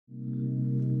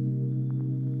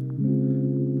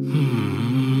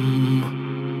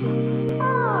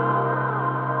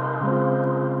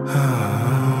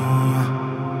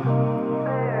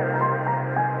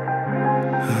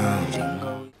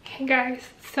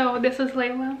So this is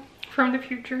Leila from the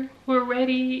future. We're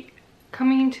already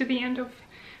coming to the end of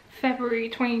February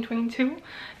 2022,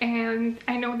 and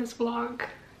I know this vlog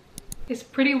is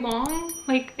pretty long.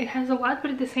 Like, it has a lot,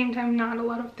 but at the same time not a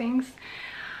lot of things,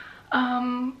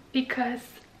 because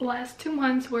last 2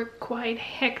 months were quite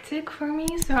hectic for me.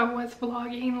 So I was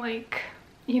vlogging, like,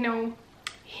 you know,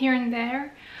 here and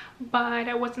there, but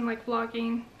I wasn't like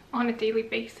vlogging on a daily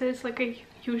basis like I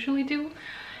usually do.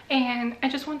 And I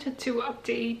just wanted to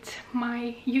update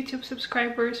my YouTube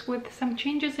subscribers with some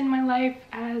changes in my life,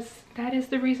 as that is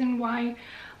the reason why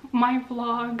my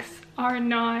vlogs are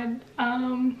not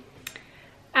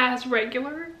as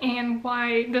regular, and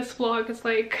why this vlog is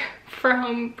like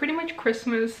from pretty much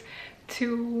Christmas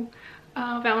to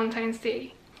Valentine's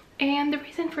Day. And the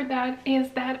reason for that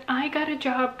is that I got a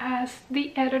job as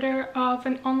the editor of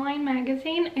an online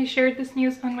magazine. I shared this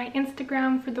news on my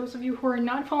Instagram. For those of you who are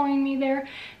not following me there,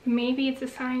 maybe it's a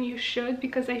sign you should,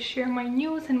 because I share my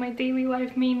news and my daily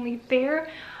life mainly there.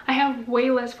 I have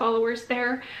way less followers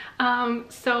there,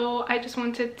 so I just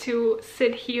wanted to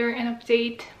sit here and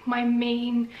update my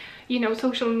main, you know,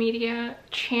 social media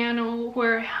channel,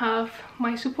 where I have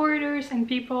my supporters and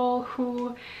people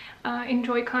who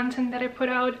enjoy content that I put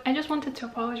out. I just wanted to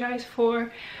apologize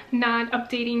for not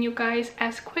updating you guys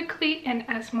as quickly and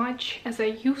as much as I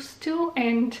used to,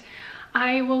 and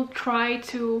I will try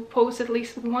to post at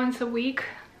least once a week.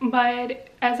 But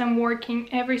as I'm working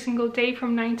every single day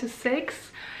from 9 to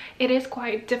 6, it is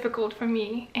quite difficult for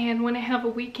me. And when I have a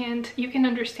weekend, you can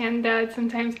understand that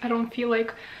sometimes I don't feel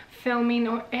like filming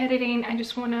or editing. I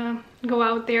just want to go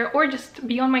out there or just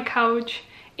be on my couch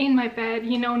in my bed,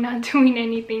 you know, not doing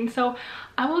anything. So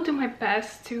I will do my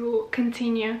best to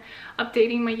continue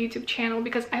updating my YouTube channel,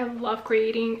 because I love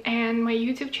creating, and my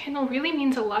YouTube channel really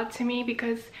means a lot to me,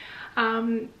 because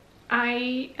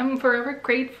I am forever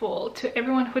grateful to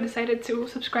everyone who decided to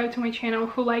subscribe to my channel,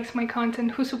 who likes my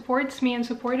content, who supports me and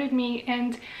supported me.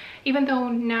 And even though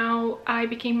now I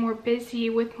became more busy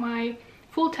with my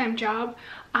full-time job,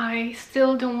 I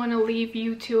still don't want to leave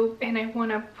YouTube, and I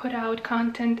want to put out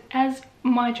content as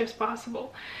much as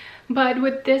possible. But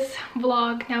with this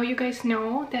vlog, now you guys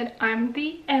know that I'm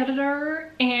the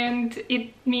editor, and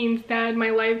it means that my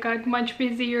life got much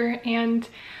busier. And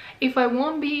if I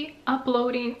won't be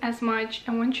uploading as much,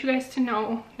 I want you guys to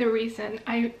know the reason.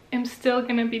 I am still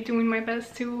gonna be doing my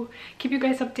best to keep you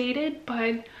guys updated,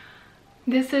 but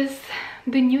this is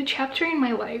the new chapter in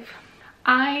my life.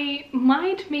 I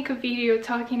might make a video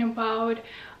talking about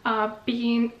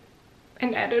being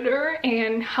an editor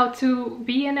and how to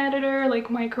be an editor,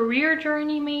 like my career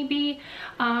journey maybe.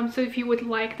 So if you would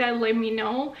like that, let me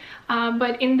know.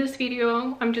 But in this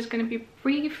video, I'm just gonna be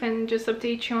brief and just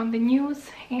update you on the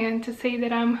news, and to say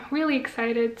that I'm really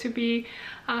excited to be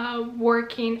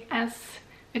working as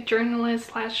a journalist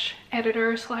slash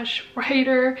editor slash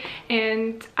writer,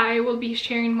 and I will be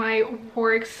sharing my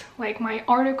works, like my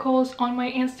articles, on my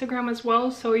Instagram as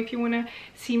well. So if you want to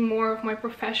see more of my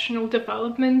professional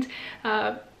development,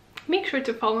 make sure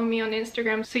to follow me on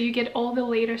Instagram so you get all the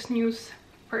latest news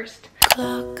first.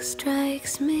 Clock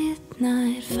strikes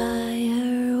midnight,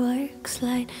 fireworks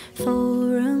light.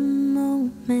 For a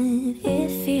moment it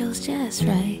feels just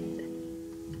right.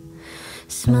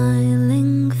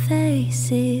 Smiling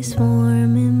faces,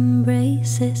 warm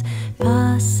embraces,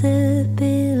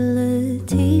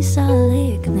 possibilities all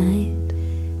ignite.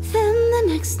 Then the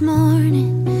next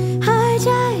morning I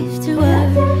drive to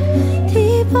work.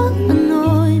 People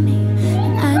annoy me,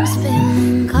 and I'm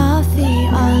spilling coffee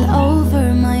all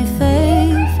over my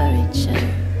favorite shirt.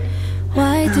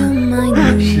 Why do my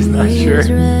New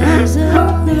Year's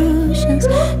resolutions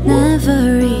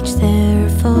never reach their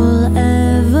full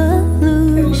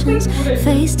evolutions?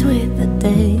 Faced with the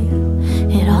day,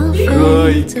 it all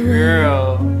fades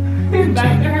away in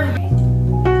January.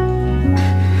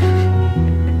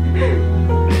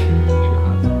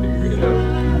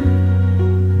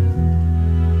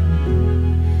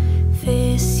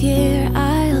 This year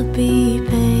I'll be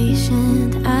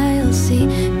patient. I'll see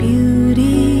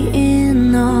beauty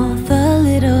in all the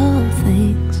little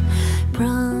things.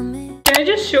 Promise. Can I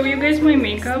just show you guys my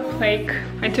makeup? Like,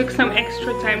 I took some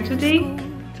extra time today.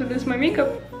 So this is my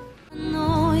makeup.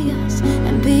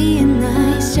 And being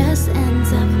nice just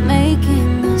ends up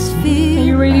making us feel. Are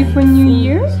you ready for New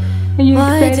Year? Are you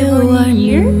excited for New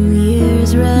Year? New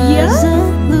Year's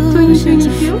resolutions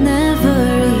never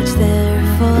reach their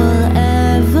full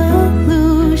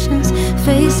evolutions?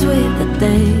 Faced with the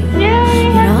day,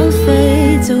 it all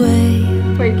fades away.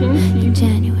 Wait, can you see? In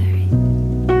January.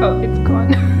 Oh, it's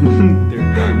gone.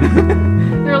 They're done.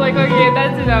 They're like, okay,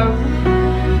 that's enough.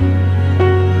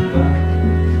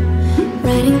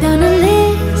 Writing down a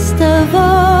list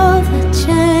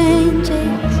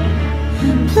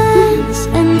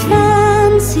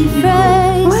empty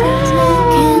phrases.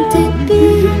 Can't it be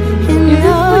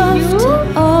enough to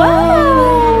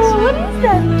always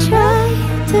try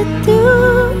to do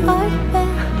our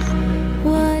best?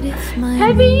 What if my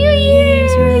Happy New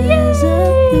Year's Year!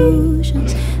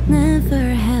 resolutions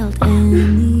never held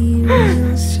any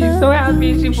real She's so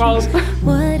happy she falls.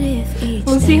 What if each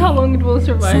We'll see how long it will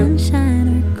survive.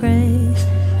 sunshine or gray,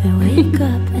 I wake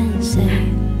up and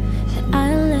say that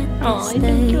I let this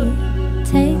day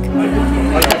take me.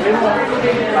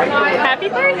 Happy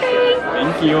birthday!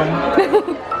 Thank you.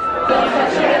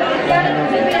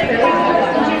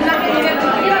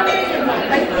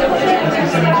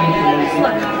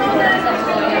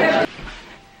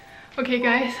 Okay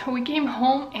guys, we came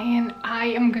home and I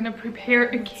am gonna prepare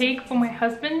a cake for my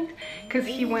husband because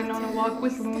he went on a walk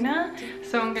with Luna.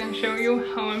 So I'm gonna show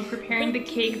you how I'm preparing the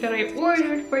cake that I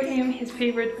ordered for him, his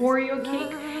favorite Oreo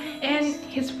cake. And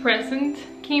his present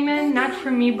came in, not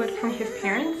from me but from his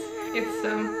parents. It's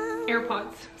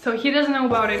AirPods. So he doesn't know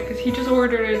about it because he just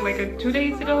ordered it like 2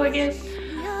 days ago, I guess.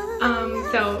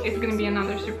 So it's gonna be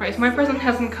another surprise. My present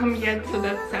hasn't come yet, so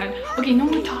that's sad. Okay, no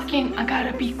more talking, I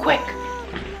gotta be quick.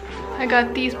 I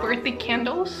got these birthday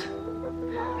candles.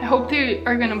 I hope they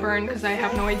are gonna burn because I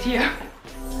have no idea.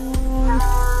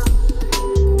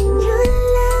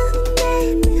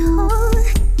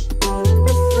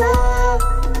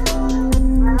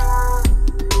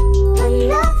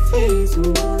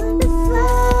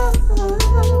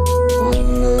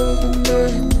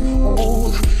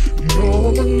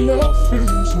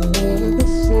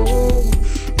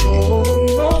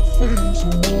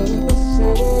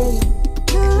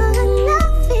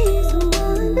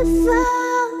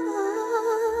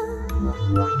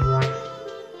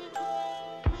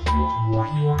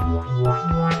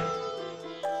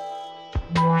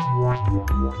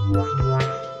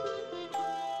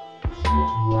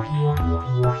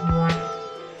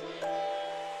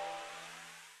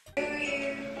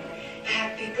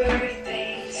 Happy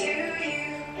birthday to you.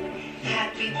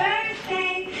 Happy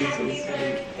birthday, happy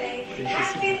birthday,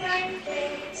 happy birthday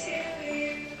to you.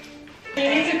 You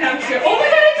need to capture. Oh my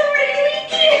god, it's already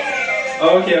leaking!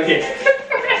 Oh, okay.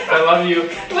 I love you.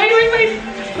 Wait,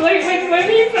 let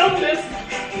me film this.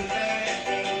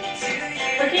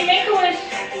 Okay, make a wish.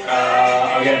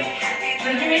 Okay.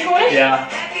 Did you make a wish? Yeah.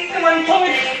 Come on, blow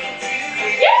it.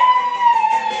 Yeah!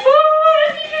 Oh,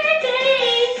 happy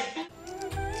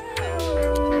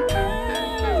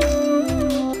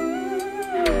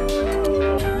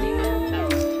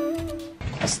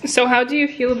birthday! So how do you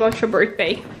feel about your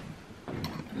birthday?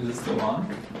 Is it still on?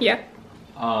 Yeah.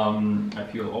 I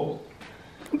feel old.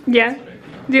 Yeah. That's what I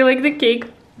feel. Do you like the cake?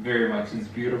 Very much. It's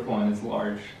beautiful and it's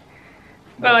large.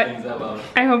 Well, All things I love.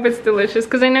 I hope it's delicious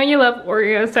because I know you love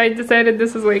Oreo, so I decided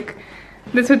this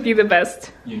would be the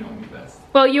best. You know me best.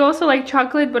 Well, you also like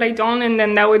chocolate, but I don't, and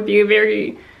then that would be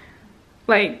very,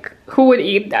 like, who would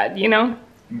eat that, you know?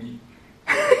 Me.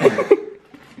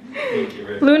 Thank you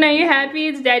very much. Luna, you happy?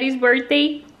 It's Daddy's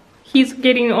birthday. He's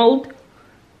getting old.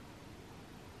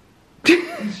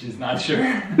 She's not sure.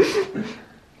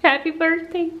 Happy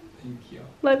birthday. Thank you.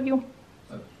 Love you.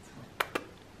 Love you too.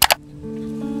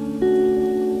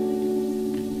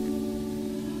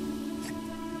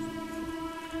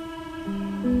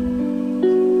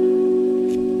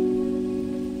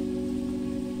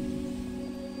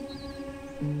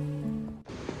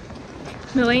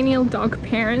 Millennial dog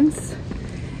parents.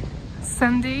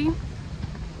 Sunday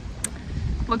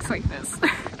looks like this.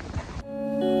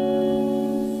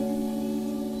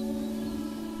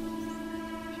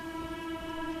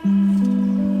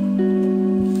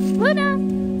 Luna,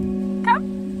 come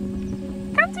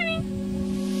to me.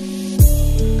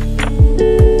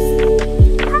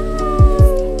 Hi.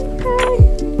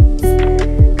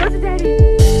 Go to Daddy.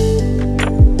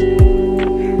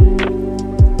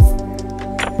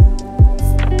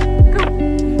 Go.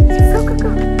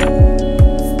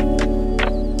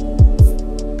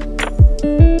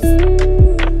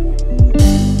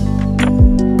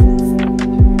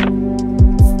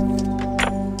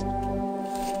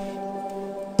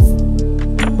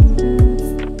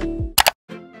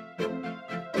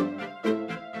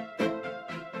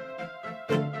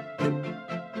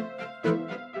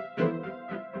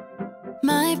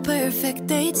 My perfect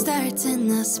date starts in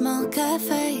a small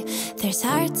cafe. There's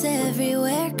hearts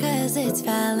everywhere cause it's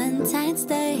Valentine's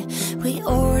Day. We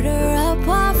order up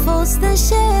waffles, then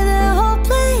share the whole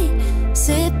plate.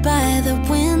 Sit by the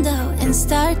window and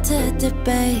start to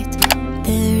debate.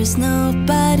 There's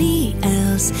nobody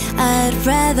else I'd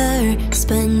rather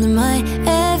spend my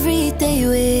everyday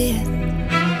with.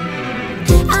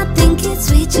 I think it's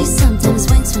sweet, she sometimes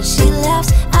winks when she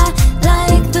laughs. I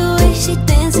like the way she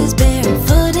dances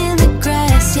barefoot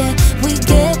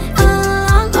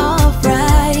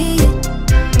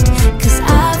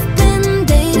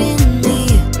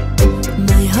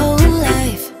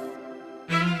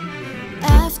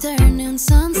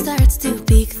sun starts to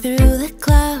peek through the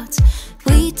clouds.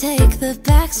 We take the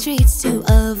back streets to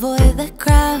avoid the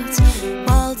crowds.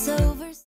 Waltz over